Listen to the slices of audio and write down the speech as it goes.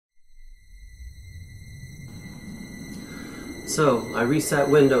So, I reset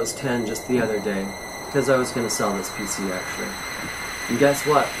Windows 10 just the other day, because I was going to sell this PC actually. And guess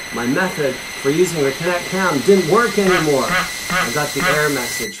what? My method for using the KinectCam didn't work anymore. I got the error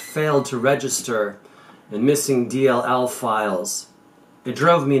message, failed to register, and missing DLL files. It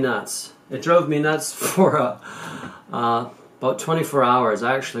drove me nuts. It drove me nuts for about 24 hours.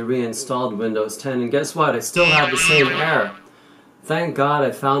 I actually reinstalled Windows 10, and guess what? I still had the same error. Thank God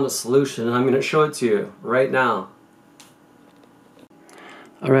I found a solution, and I'm going to show it to you right now.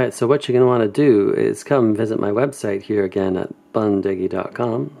 Alright, so what you're going to want to do is come visit my website here again at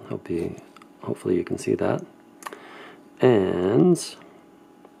bundiggy.com. Hopefully you can see that. And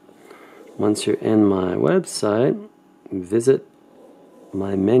once you're in my website, visit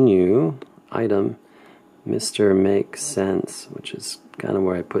my menu item, MisterMakeSense, which is kind of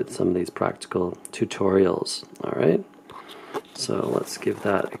where I put some of these practical tutorials. Alright, so let's give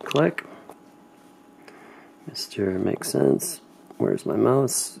that a click. MisterMakeSense. Where's my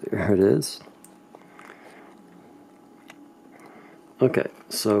mouse? There it is. Okay,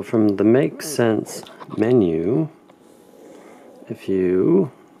 so from the Make Sense menu, if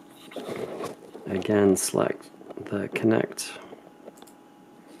you again select the Connect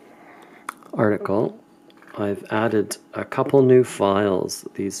article, I've added a couple new files,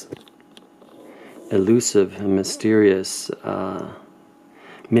 these elusive and mysterious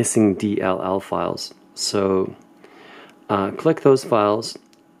missing DLL files. So click those files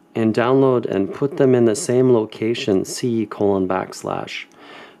and download and put them in the same location, C:\/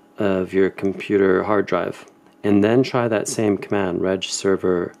 of your computer hard drive. And then try that same command,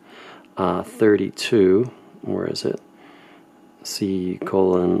 Regsvr32, where is it?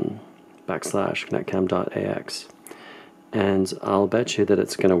 C:\/KinectCam.ax. And I'll bet you that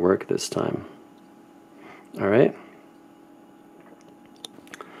it's going to work this time. Alright?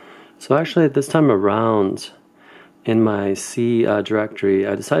 So actually this time around, in my C directory,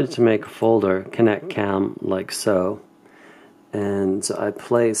 I decided to make a folder, KinectCam, like so, and I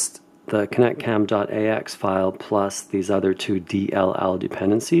placed the KinectCam.ax file plus these other two DLL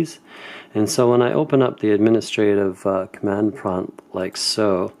dependencies. And so when I open up the administrative command prompt like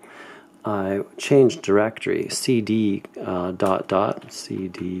so, I changed directory, cd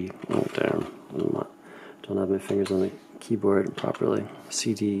cd, oh damn, don't have my fingers on the keyboard properly,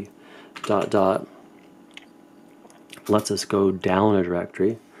 cd ... lets us go down a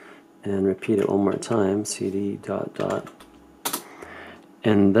directory, and repeat it one more time, cd ...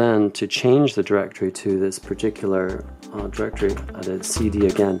 And then to change the directory to this particular directory, I did cd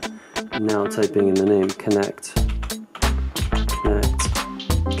again. Now typing in the name KinectCam.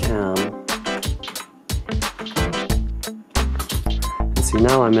 And see,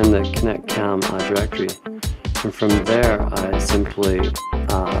 now I'm in the KinectCam directory. And from there, I simply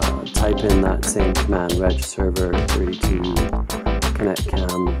type in that same command, Regsvr32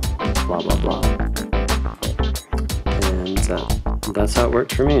 KinectCam, blah blah blah. And that's how it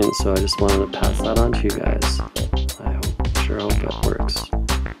worked for me, and so I just wanted to pass that on to you guys. I sure hope it works.